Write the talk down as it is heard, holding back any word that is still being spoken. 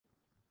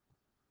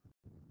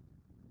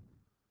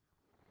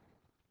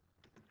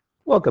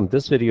Welcome.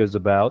 This video is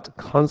about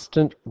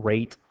constant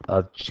rate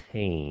of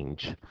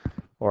change,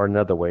 or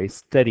another way,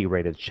 steady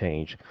rate of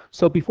change.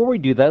 So before we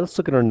do that, let's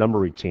look at our number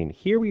routine.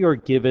 Here we are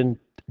given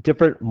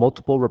different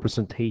multiple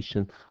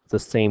representation of the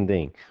same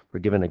thing.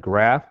 We're given a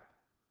graph,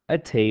 a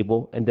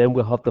table, and then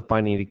we'll have to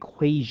find an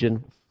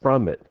equation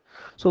from it.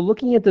 So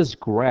looking at this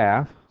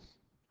graph,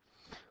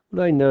 what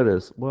do I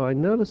notice? Well, I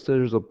noticed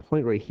there's a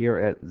point right here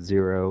at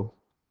 0,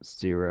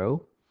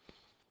 0.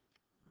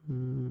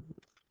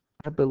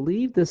 I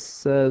believe this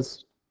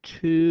says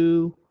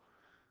 2,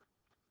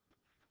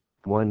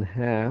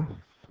 1/2.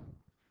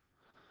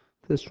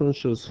 This one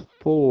shows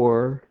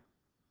 4,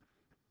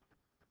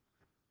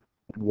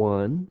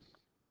 1.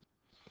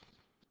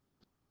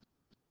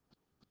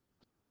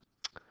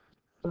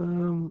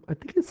 I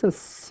think it says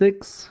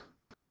 6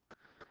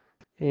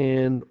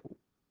 and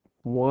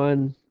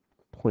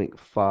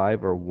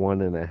 1.5 or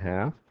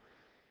 1.5.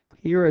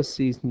 Here I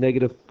see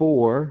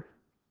 -4,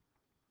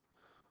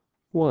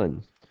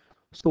 1.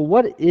 So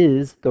what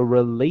is the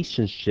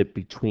relationship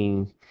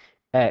between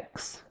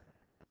x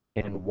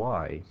and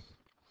y?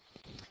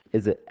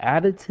 Is it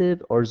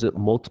additive or is it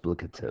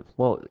multiplicative?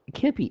 Well, it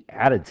can't be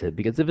additive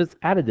because if it's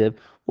additive,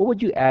 what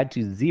would you add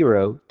to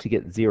 0 to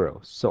get 0?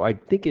 So I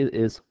think it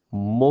is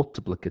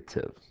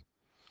multiplicative.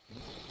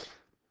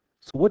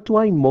 So what do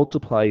I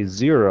multiply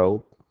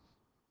 0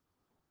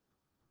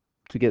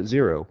 to get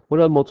 0? What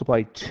do I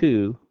multiply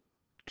 2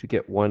 to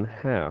get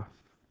 1/2?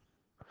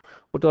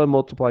 What do I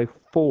multiply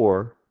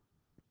 4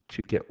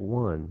 to get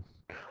 1?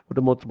 What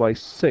do I multiply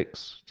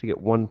 6 to get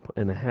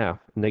 1.5?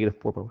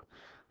 -4.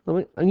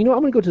 You know, I'm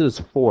going to go to this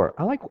 4.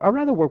 I'd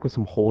rather work with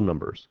some whole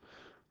numbers.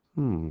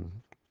 I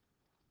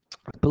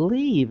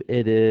believe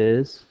it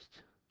is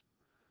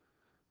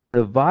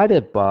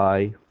divided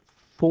by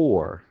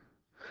 4.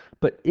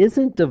 But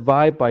isn't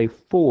divide by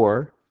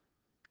 4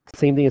 the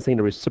same thing as saying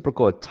the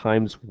reciprocal of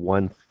times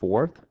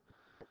 1/4?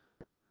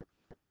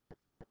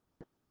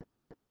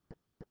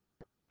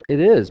 It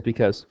is,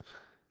 because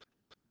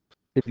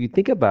if you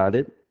think about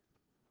it,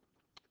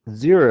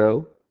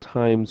 0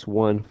 times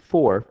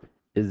 1/4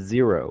 is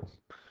 0.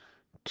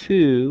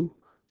 2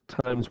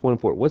 times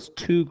 1/4. What's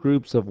 2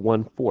 groups of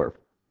 1/4?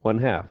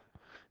 1/2.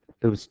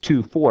 It was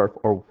 2/4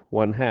 or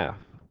 1/2.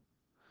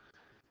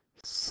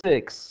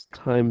 6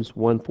 times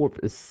 1/4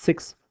 is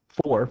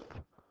 6/4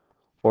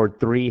 or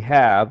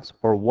 3/2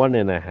 or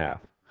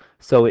 1.5.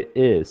 So it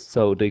is.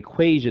 So the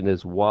equation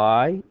is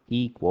y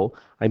equal,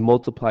 I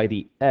multiply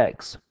the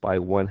x by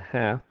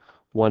 1/2,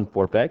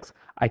 1/4 x.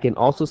 I can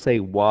also say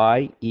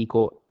y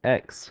equal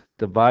x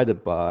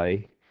divided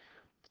by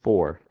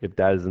 4, if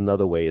that is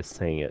another way of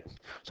saying it.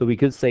 So we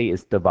could say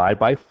it's divide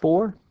by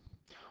 4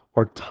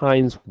 or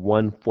times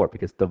 1/4,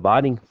 because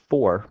dividing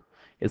 4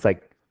 is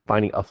like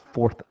finding a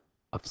fourth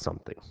of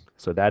something.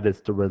 So that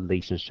is the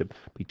relationship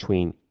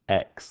between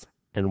x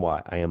and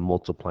y. I am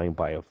multiplying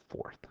by a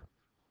fourth.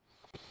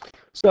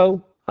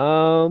 So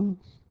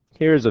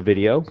here's a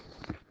video.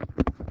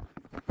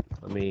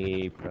 Let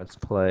me press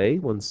play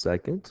 1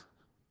 second.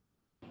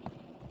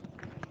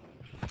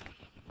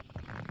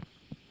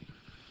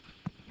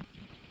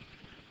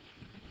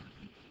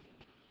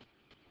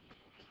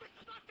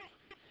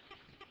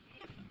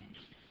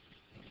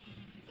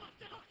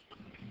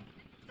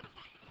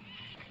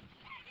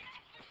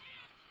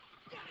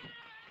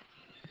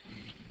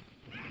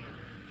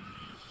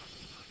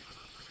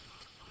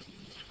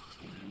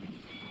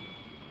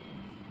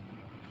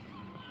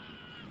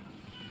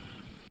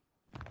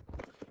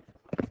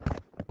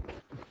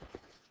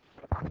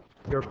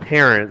 Your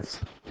parents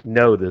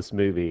know this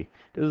movie.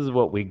 This is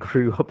what we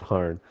grew up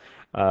on.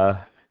 Uh,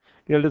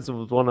 this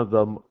was one of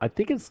them. I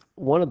think it's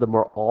one of the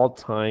more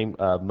all-time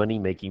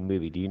money-making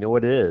movie. Do you know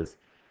what it is?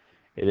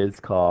 It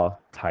is called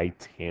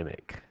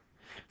Titanic.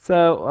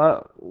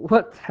 So,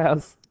 what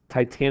has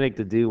Titanic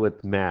to do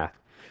with math?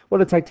 Well,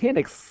 the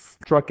Titanic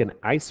struck an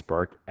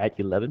iceberg at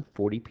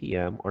 11:40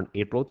 p.m. on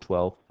April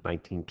 12,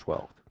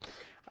 1912.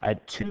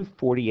 At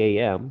 2:40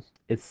 a.m.,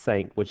 it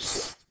sank, which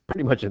is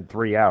pretty much in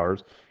 3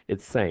 hours. It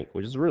sank,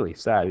 which is really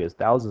sad because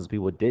thousands of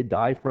people did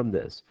die from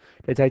this.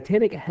 The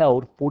Titanic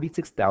held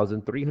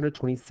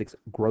 46,326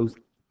 gross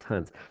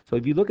tons. So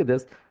if you look at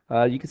this,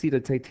 you can see the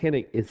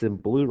Titanic is in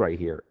blue right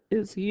here.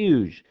 It's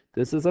huge.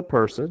 This is a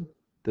person.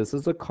 This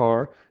is a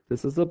car.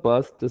 This is a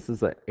bus. This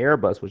is an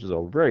Airbus, which is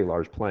a very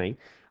large plane.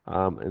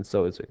 And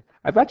so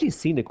I've actually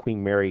seen the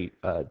Queen Mary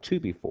 2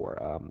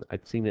 before.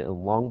 I've seen it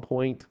in Long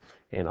Point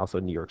and also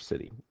New York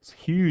City. It's a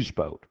huge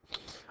boat.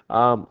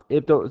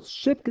 If the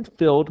ship gets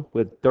filled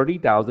with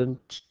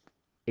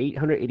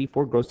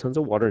 30,884 gross tons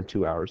of water in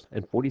 2 hours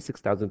and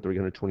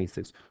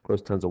 46,326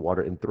 gross tons of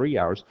water in 3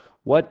 hours,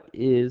 what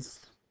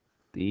is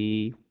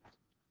the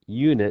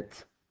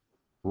unit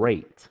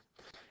rate?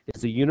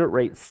 Is the unit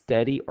rate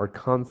steady or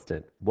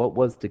constant? What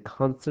was the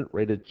constant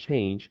rate of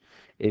change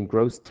in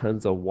gross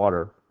tons of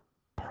water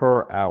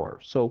per hour?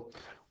 So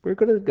we're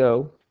going to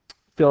go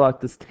fill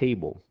out this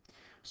table.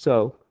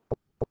 So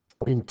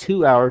in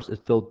 2 hours, it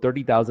filled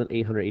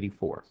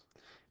 30,884.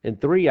 In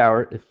 3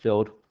 hours, it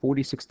filled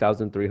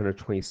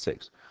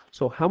 46,326.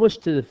 So how much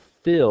did it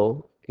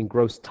fill in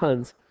gross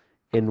tons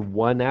in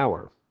 1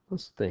 hour?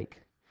 Let's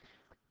think.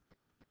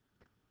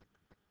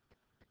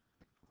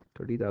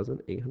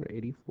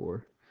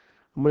 30,884.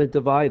 I'm going to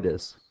divide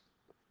this.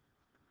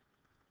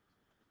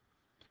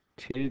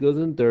 2 goes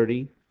in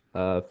 30,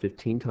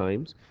 15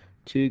 times.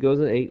 2 goes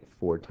in 8,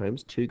 4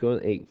 times. 2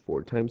 goes in 8,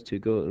 4 times. 2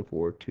 goes in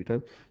 4, 2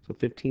 times. So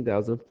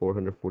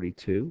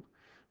 15,442.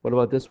 What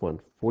about this one?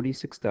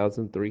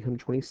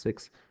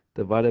 46,326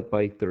 divided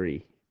by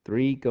 3.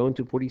 3 go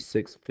into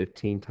 46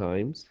 15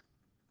 times.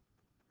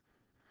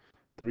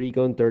 3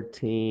 go in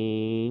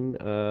 13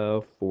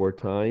 4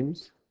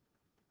 times.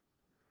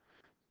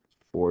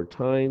 4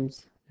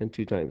 times and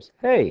 2 times.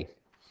 Hey!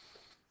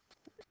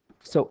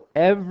 So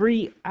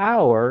every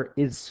hour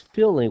is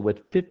filling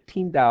with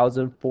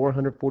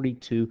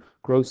 15,442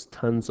 gross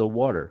tons of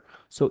water.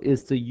 So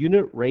is the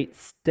unit rate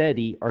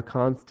steady or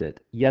constant?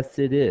 Yes,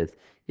 it is.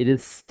 It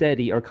is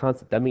steady or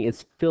constant. That means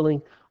it's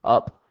filling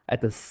up at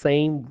the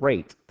same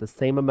rate, the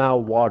same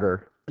amount of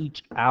water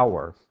each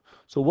hour.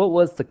 So what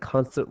was the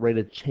constant rate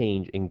of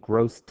change in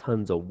gross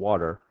tons of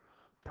water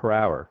per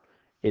hour?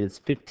 It is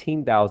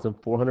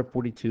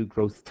 15,442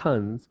 gross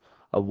tons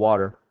of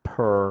water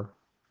per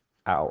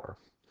hour.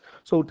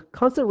 So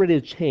constant rate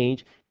of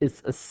change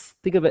is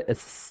think of it as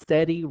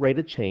steady rate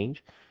of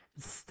change.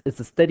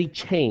 It's a steady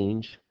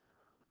change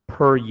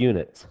per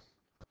unit.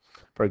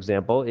 For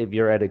example, if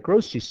you're at a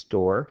grocery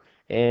store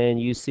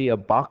and you see a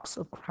box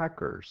of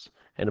crackers,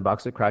 and a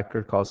box of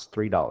crackers costs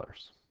 $3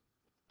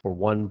 for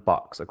one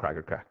box of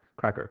cracker.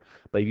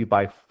 But if you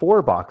buy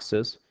 4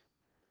 boxes,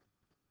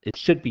 it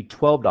should be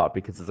 $12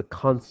 because it's a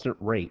constant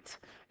rate.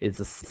 It's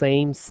the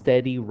same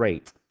steady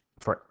rate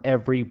for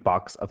every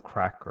box of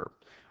cracker.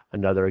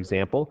 Another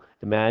example,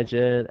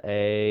 imagine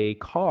a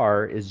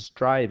car is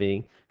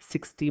driving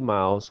 60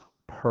 miles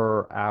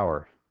per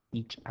hour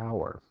each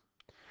hour.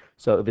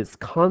 So if it's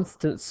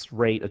constant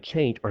rate of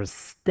change or a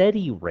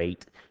steady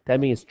rate, that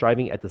means it's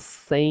driving at the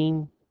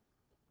same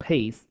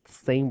pace,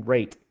 same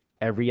rate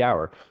every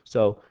hour.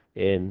 So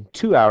in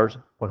 2 hours,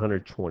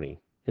 120.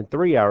 In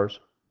 3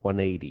 hours,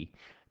 180.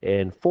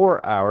 In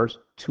 4 hours,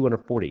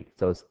 240.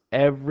 So it's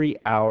every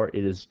hour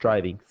it is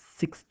driving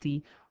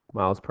 60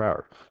 miles per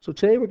hour. So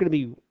today we're going to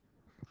be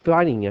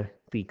finding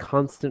the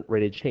constant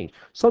rate of change.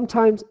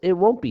 Sometimes it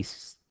won't be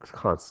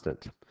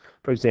constant.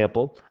 For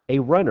example, a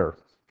runner.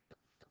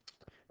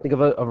 Think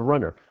of a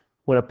runner.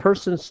 When a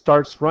person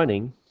starts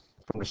running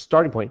from the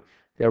starting point,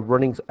 they're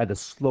running at a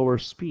slower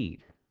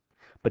speed.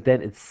 But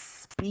then it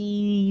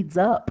speeds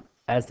up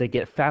as they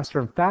get faster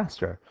and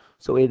faster.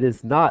 So it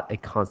is not a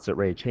constant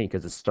rate of change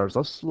because it starts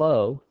off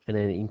slow and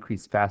then it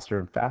increases faster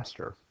and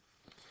faster.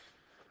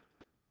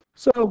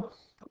 So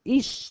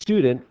each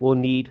student will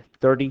need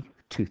 30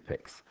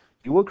 toothpicks.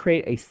 You will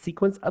create a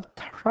sequence of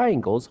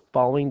triangles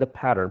following the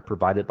pattern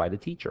provided by the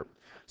teacher.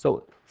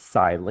 So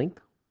side length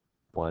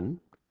 1,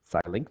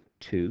 side length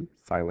 2,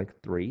 side length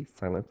 3,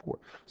 side length 4.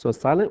 So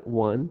silent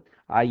 1,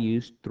 I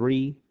use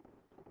 3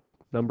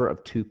 number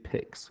of 2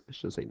 picks. I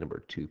should say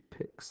number 2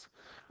 picks.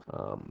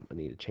 I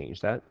need to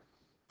change that.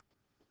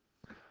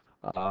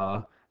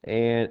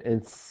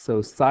 And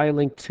so side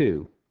length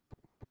 2.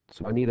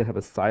 So I need to have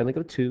a side length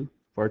of 2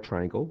 for a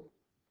triangle.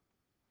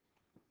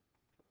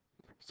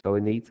 So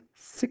it needs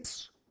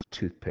 6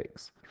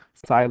 toothpicks.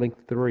 Side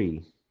length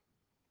 3.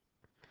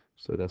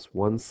 So that's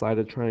one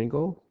sided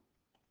triangle,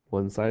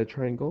 one sided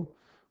triangle,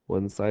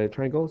 one sided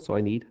triangle. So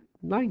I need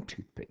 9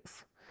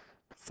 toothpicks.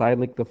 Side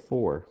length of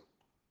 4.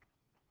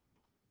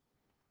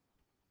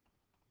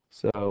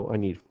 So I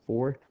need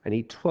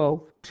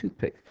 12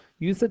 toothpicks.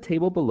 Use the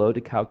table below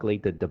to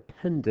calculate the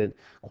dependent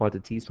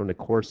quantities from the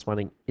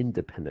corresponding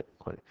independent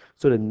quantity.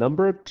 So the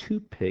number of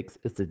toothpicks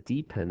is the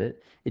dependent.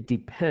 It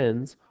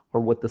depends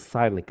on what the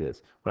side length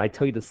is. When I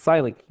tell you the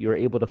side length, you're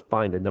able to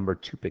find the number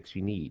of toothpicks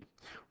you need.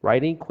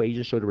 Writing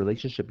equations show the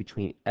relationship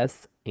between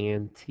S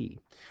and T.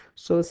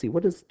 So let's see,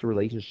 what is the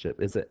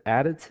relationship? Is it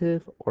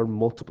additive or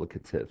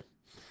multiplicative?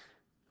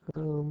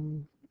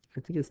 I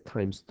think it's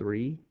times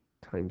 3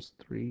 times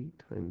 3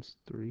 times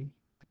 3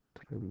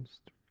 times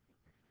 3.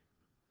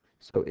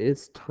 So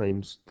it's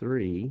times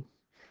 3.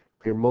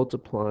 We're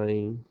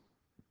multiplying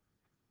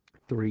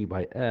 3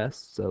 by s,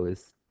 so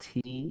it's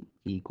t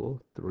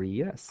equal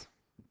 3s.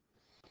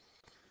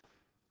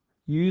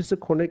 Use the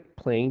coordinate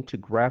plane to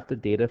graph the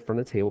data from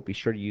the table. Be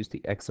sure to use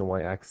the x and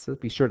y axis.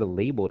 Be sure to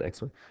label the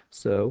x and y.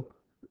 So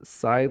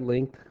side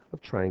length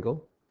of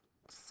triangle,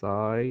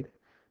 side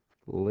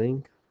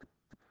length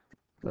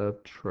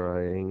of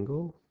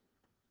triangle.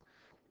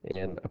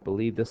 And I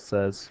believe this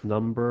says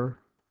number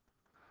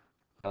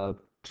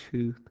of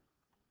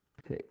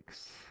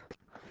toothpicks.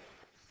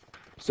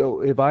 So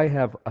if I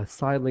have a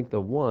side length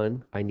of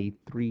 1, I need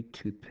 3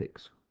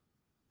 toothpicks.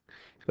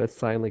 If I have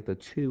side length of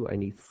 2, I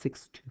need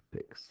 6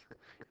 toothpicks.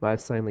 If I have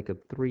side length of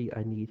 3,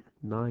 I need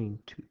 9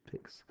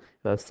 toothpicks.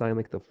 If I have side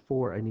length of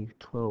 4, I need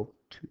 12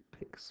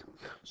 toothpicks.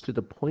 So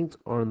the points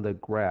on the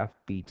graph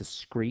be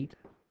discrete,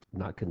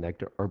 not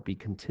connected, or be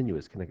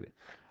continuous, connected.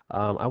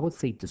 I would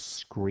say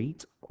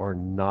discrete or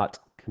not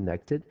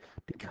connected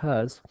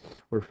because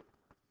we're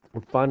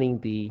we're finding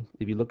the,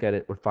 if you look at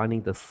it, we're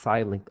finding the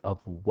side length of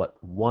what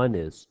 1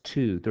 is,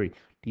 2, 3.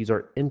 These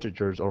are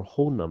integers or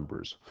whole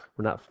numbers.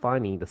 We're not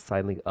finding the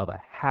side length of a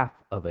half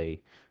of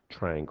a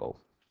triangle.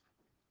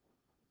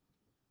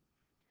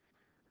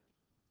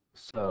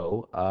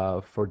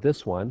 So for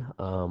this one,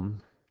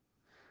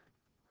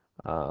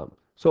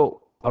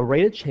 so a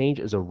rate of change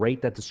is a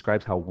rate that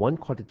describes how one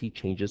quantity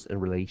changes in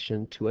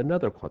relation to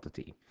another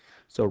quantity.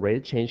 So rate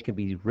of change can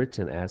be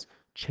written as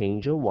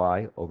change of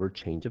y over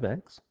change of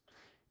x.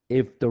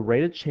 If the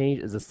rate of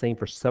change is the same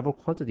for several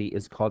quantities,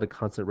 it's called a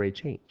constant rate of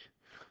change.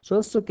 So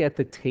let's look at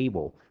the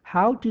table.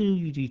 How do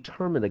you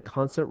determine the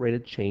constant rate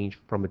of change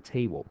from a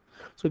table?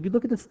 So if you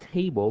look at this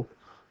table,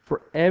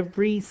 for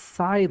every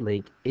side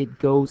link, it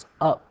goes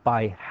up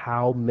by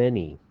how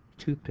many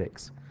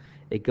toothpicks?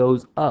 It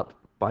goes up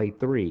by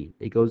 3.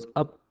 It goes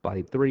up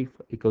by 3.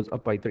 It goes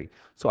up by 3.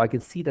 So I can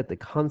see that the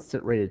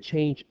constant rate of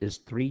change is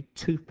 3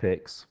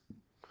 toothpicks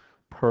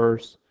per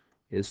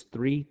is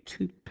 3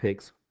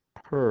 toothpicks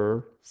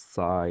per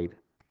side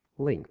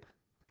length.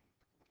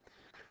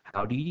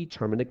 How do you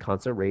determine the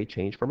constant rate of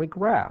change from a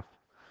graph?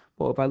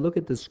 Well, if I look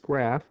at this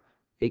graph,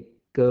 it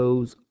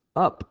goes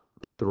up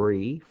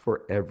 3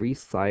 for every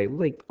side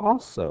length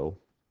also.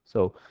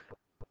 So,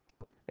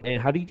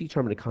 and how do you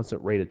determine the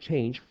constant rate of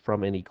change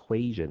from an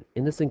equation?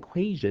 In this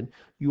equation,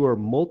 you are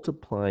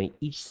multiplying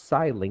each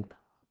side length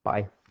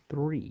by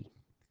 3.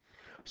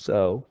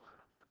 So,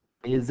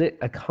 is it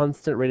a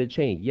constant rate of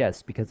change?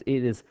 Yes, because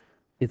it's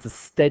a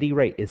steady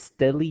rate. It's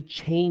steadily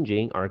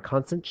changing, or a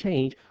constant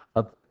change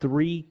of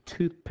 3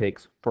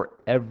 toothpicks for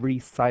every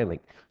side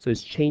length. So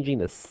it's changing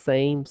the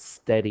same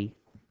steady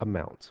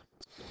amount.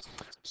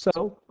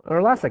 So,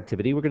 our last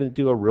activity, we're going to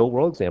do a real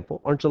world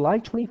example. On July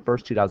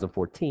 21st,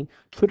 2014,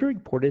 Twitter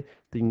reported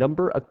the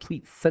number of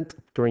tweets sent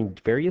during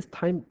various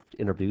time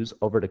interviews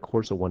over the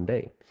course of one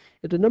day.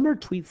 If the number of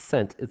tweets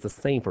sent is the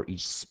same for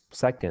each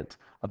second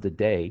of the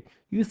day,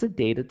 use the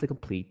data to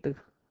complete the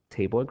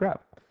table and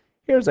graph.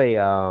 Here's a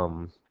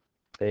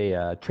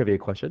trivia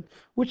question.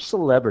 Which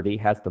celebrity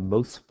has the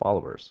most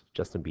followers?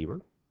 Justin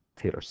Bieber,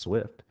 Taylor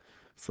Swift,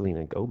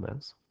 Selena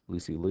Gomez,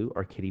 Lucy Liu,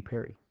 or Katy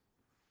Perry?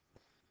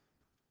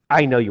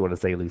 I know you want to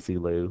say Lucy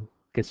Liu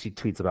because she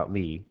tweets about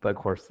me, but of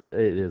course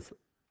it's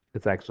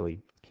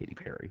actually Katy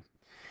Perry.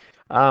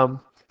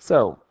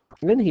 So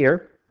in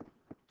here,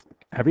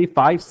 every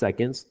 5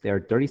 seconds there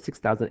are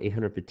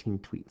 36,815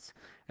 tweets.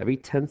 Every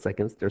 10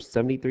 seconds there's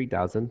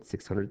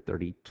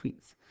 73,630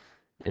 tweets.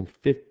 In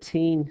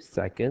 15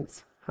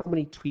 seconds, how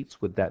many tweets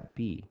would that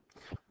be?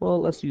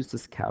 Well, let's use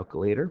this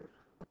calculator.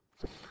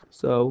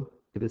 So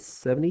if it's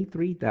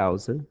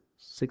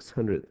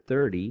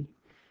 73,630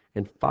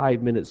 and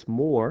 5 minutes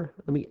more,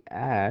 let me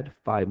add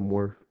 5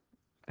 more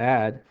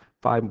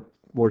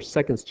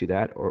seconds to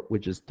that, or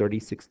which is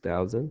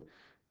 36,000.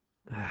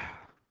 Let's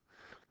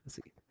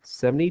see,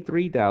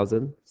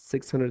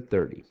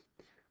 73,630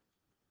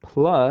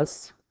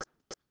 plus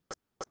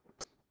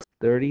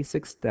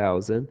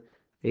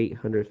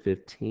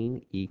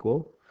 36,815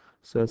 equal.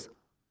 So that's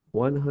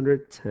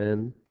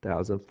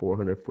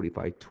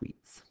 110,445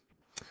 tweets.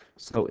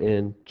 So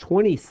in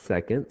 20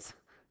 seconds,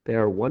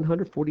 there are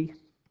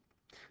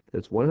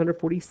that's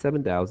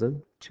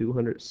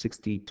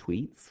 147,260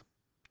 tweets.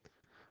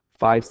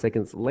 5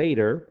 seconds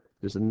later,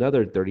 there's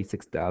another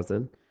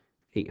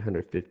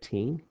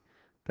 36,815.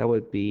 That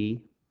would be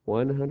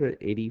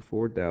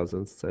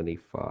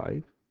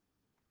 184,075.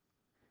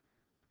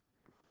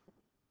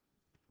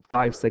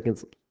 5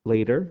 seconds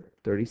later,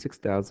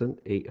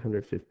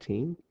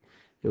 36,815.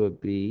 It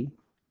would be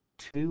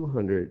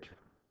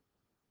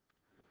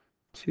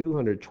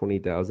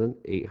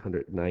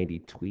 220,890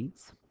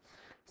 tweets.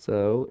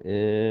 So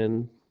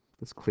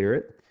let's clear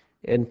it.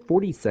 In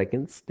 40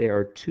 seconds, there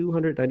are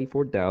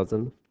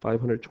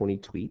 294,520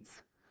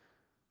 tweets.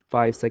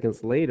 5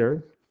 seconds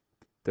later,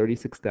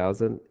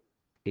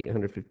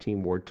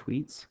 36,815 more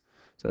tweets.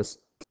 So that's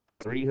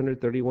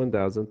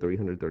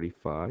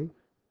 331,335.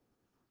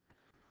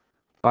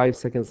 5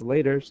 seconds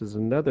later, so there's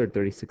another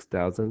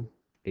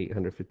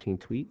 36,815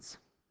 tweets.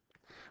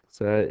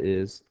 So that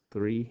is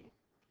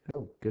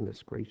oh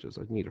goodness gracious,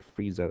 I need to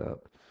freeze that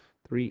up.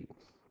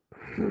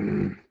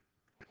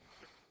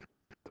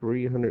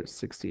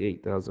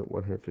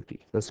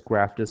 368,150. Let's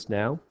graph this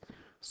now.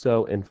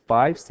 So in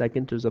 5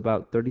 seconds, there's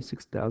about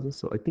 36,000.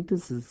 So I think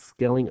this is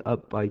scaling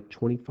up by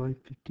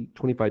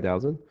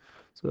 25,000.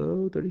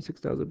 So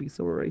 36,000 would be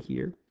somewhere right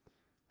here.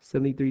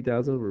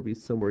 73,000 would be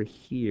somewhere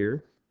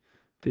here.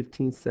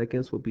 15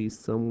 seconds will be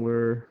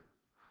somewhere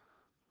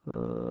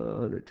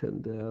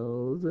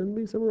 110,000,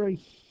 be somewhere right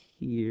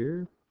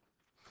here.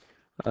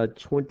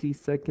 20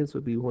 seconds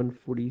would be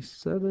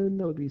 147.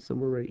 That would be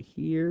somewhere right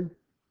here.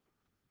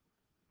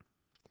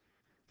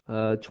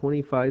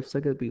 25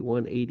 seconds would be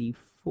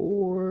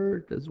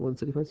 184. That's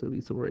 175, so it would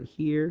be somewhere right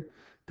here.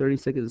 30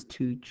 seconds is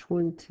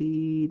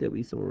 220. That would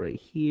be somewhere right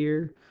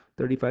here.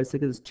 35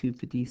 seconds is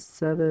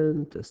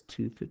 257. That's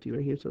 250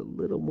 right here, so a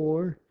little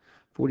more.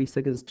 40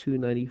 seconds is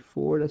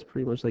 294. That's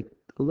pretty much like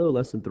a little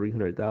less than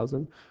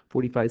 300,000.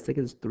 45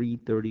 seconds,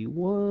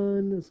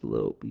 331. It's a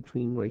little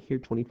between right here,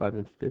 25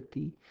 and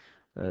 50.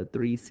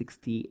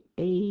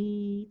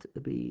 368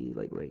 would be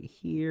like right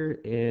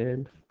here,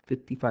 and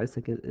 55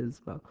 seconds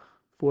is about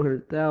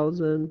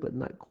 400,000, but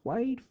not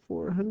quite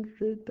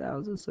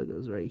 400,000, so it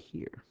goes right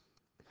here.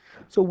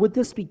 So would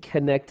this be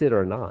connected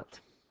or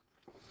not?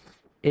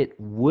 It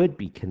would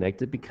be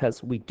connected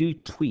because we do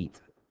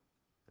tweet.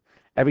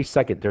 Every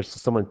second there's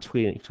someone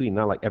tweeting,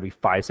 not like every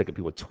 5 second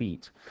people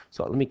tweet.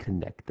 So let me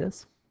connect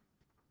this.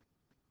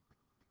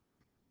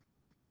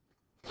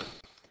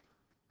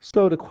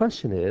 So the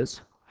question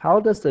is, how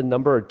does the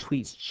number of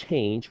tweets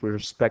change with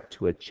respect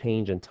to a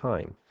change in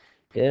time?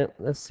 And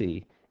let's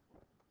see,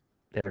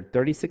 there are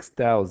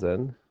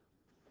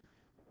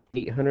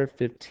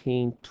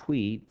 36,815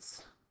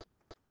 tweets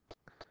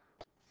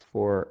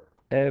for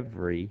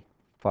every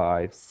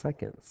 5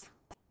 seconds.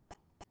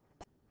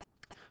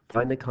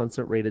 Find the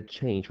constant rate of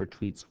change for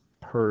tweets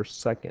per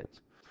second.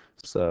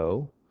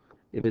 So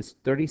if it's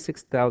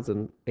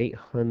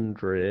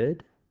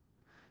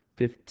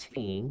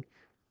 36,815,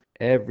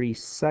 every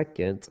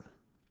second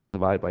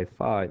divided by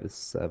 5 is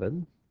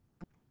 7.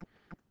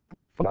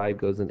 5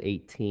 goes in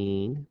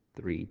 18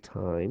 3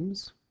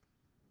 times.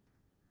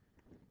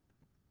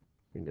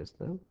 Bring this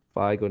down.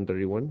 5 go in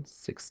 31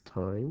 6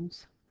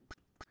 times.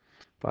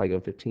 5 go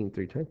in 15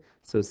 3 times.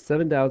 So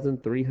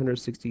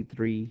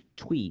 7,363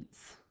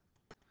 tweets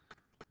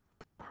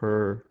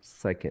per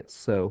second.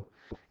 So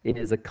it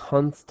is a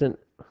constant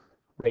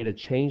rate of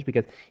change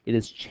because it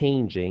is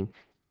changing.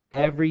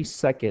 Every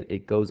second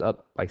it goes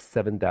up by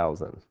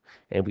 7,000.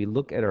 And we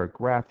look at our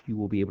graph, you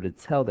will be able to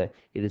tell that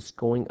it is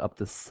going up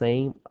the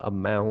same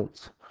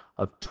amount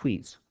of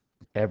tweets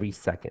every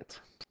second.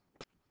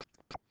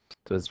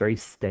 So it's very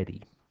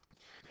steady.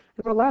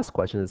 And our last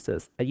question is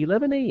this. At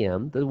 11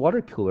 a.m., the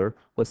water cooler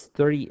was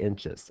 30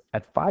 inches.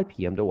 At 5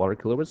 p.m., the water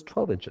cooler was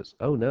 12 inches.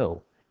 Oh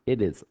no,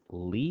 it is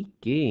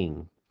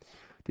leaking.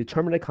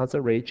 Determine the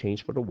constant rate of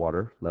change for the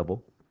water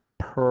level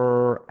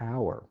per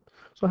hour.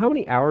 So how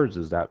many hours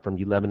is that from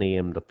 11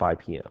 a.m. to 5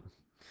 p.m.?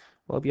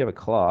 Well, if you have a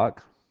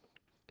clock,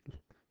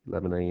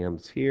 11 a.m.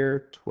 is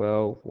here,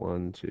 12,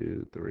 1,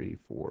 2, 3,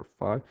 4,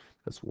 5.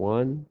 That's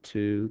 1,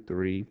 2,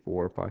 3,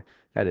 4, 5.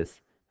 That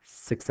is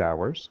 6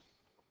 hours.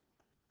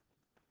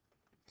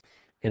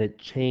 And it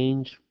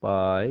changed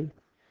by,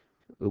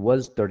 it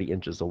was 30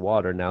 inches of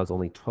water, now it's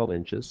only 12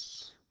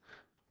 inches.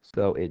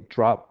 So it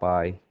dropped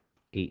by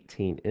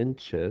 18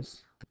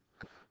 inches.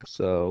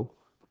 So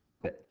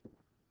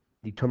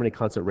determine a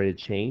constant rate of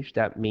change.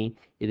 That means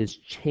it is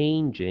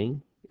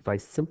changing, if I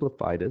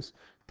simplify this,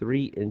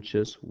 3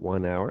 inches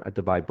 1 hour. I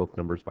divide both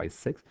numbers by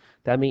 6.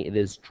 That means it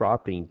is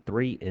dropping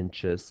 3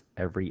 inches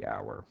every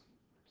hour.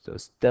 So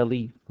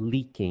steadily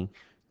leaking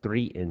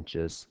 3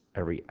 inches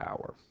every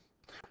hour.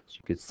 So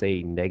you could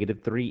say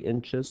negative 3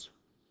 inches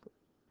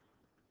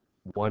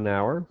 1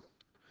 hour,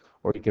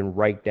 or you can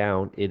write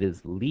down it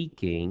is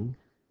leaking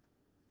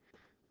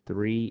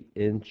 3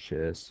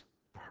 inches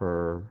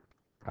per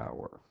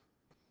hour.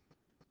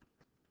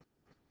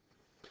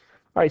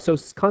 All right, so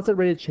constant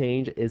rate of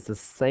change is the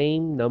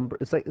same number.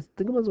 It's like,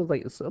 think of it as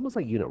like, it's almost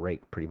like unit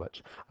rate, pretty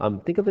much.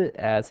 Think of it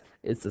as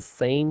it's the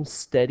same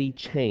steady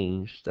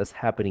change that's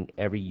happening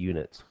every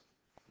unit,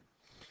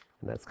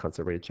 and that's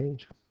constant rate of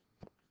change.